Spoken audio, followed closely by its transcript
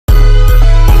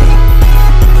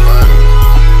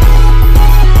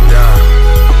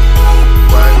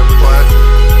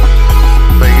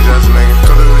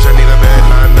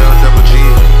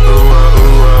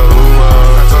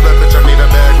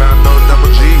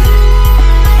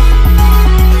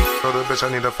bitch,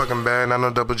 I need a fucking bag, not no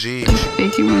double G.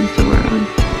 Fake you wins the world.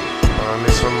 I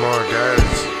need some more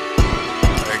guys.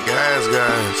 Hey,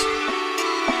 guys.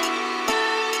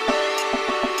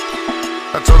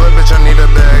 I told that bitch I need a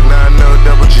bag, not no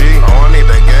double G. Oh, I need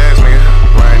that gas, nigga,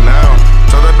 right now.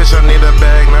 Told that bitch I need a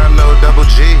bag, not no double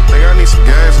G. Nigga, I need some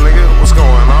gas, nigga, what's going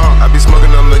on? I be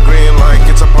smoking on the green like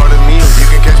it's a part of me. You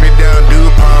can catch me down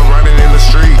DuPont, riding in the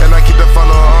street. And I keep the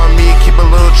funnel on me, keep a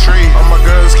little tree. All my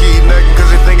girls keep necking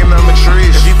cause they thinking I'm a tree.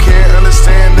 If you can't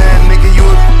understand that, nigga, you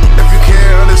a... If you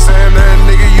can't understand that,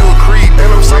 nigga, you a creep.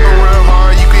 And I'm stopping real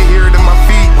hard, you can hear it in my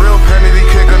feet. Real penalty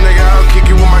kicker, nigga, I'll kick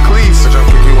you with my cleats. Bitch, I'll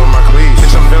kick you with my cleats.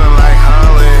 Bitch, I'm feeling like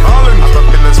Holland. I'm up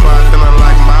in the spot, feeling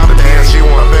like Bob. Damn, she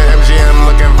want up at MGM,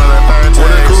 looking for the third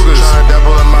taste. Trying to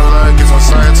double in my luck, it's on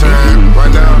certain.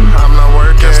 Right now, I'm not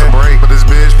working. Just a break, but this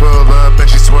bitch pulled up and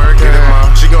she's twerking.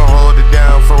 She gon' hold it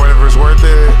down for whatever it's worth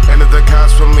it. And if the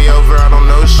cops pull me over, I don't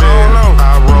know shit.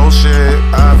 I roll shit,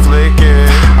 I flick it.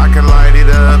 I can light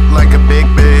it up like a big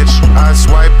bitch. I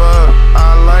swipe up,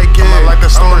 I like it.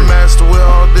 I'm a master with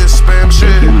all this spam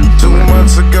shit. 2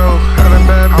 months ago, had a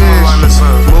bad bitch.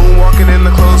 Moonwalking in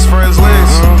the close friends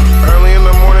list. Early in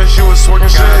the morning, she was twerking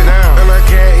shit. And I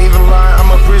can't even lie,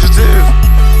 I'm appreciative.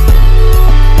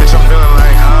 Bitch, I'm feeling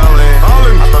like Holland.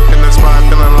 I'm up in the spot,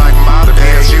 feeling like Bob.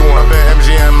 Damn, she want up at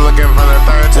MGM, looking for the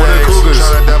third taste.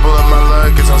 Trying to double up my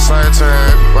luck, it's on certain.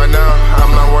 Right now,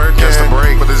 I'm not working. Just a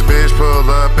break, but this bitch pulled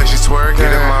up and she's twerking.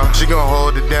 She gon'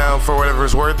 hold it down for whatever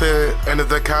it's worth it. And if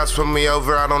the cops pull me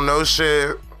over, I don't know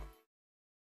shit.